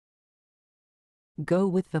go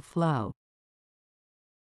with the flow.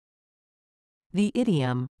 The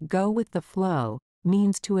idiom, go with the flow,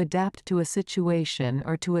 means to adapt to a situation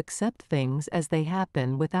or to accept things as they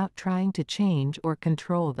happen without trying to change or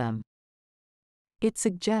control them. It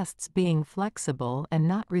suggests being flexible and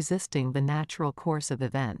not resisting the natural course of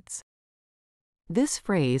events. This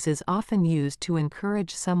phrase is often used to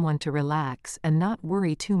encourage someone to relax and not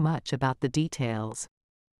worry too much about the details.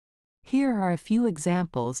 Here are a few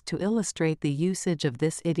examples to illustrate the usage of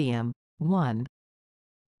this idiom. 1.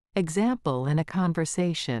 Example in a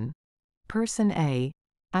conversation. Person A: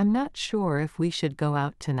 I'm not sure if we should go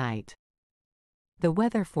out tonight. The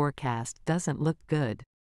weather forecast doesn't look good.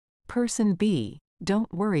 Person B: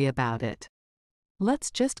 don't worry about it.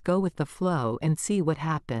 Let's just go with the flow and see what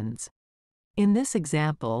happens. In this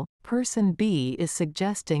example, person B is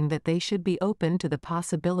suggesting that they should be open to the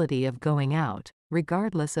possibility of going out,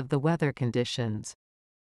 regardless of the weather conditions.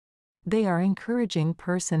 They are encouraging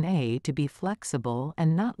person A to be flexible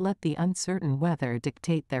and not let the uncertain weather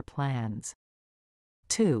dictate their plans.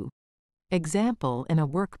 2. Example in a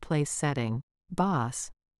workplace setting. Boss: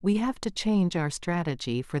 we have to change our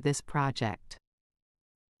strategy for this project.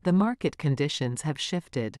 The market conditions have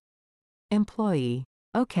shifted. Employee: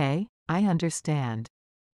 okay, I understand.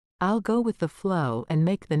 I'll go with the flow and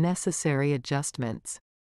make the necessary adjustments.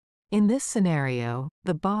 In this scenario,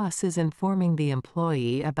 the boss is informing the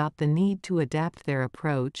employee about the need to adapt their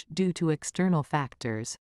approach due to external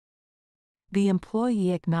factors. The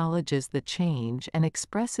employee acknowledges the change and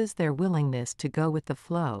expresses their willingness to go with the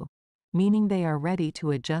flow, meaning they are ready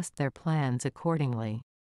to adjust their plans accordingly.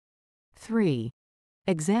 3.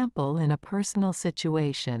 Example in a personal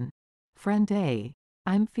situation. Friend A: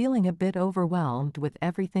 I'm feeling a bit overwhelmed with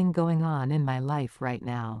everything going on in my life right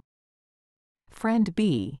now. Friend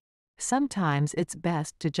B: sometimes it's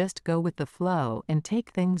best to just go with the flow and take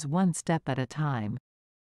things one step at a time.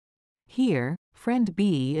 Here, friend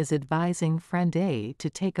B is advising friend A to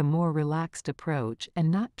take a more relaxed approach and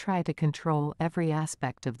not try to control every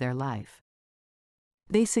aspect of their life.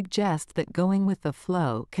 They suggest that going with the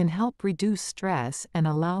flow can help reduce stress and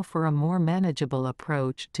allow for a more manageable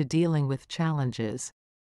approach to dealing with challenges.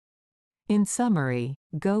 In summary,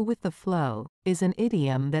 go with the flow is an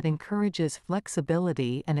idiom that encourages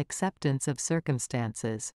flexibility and acceptance of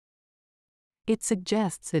circumstances. It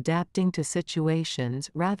suggests adapting to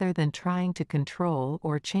situations rather than trying to control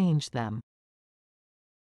or change them.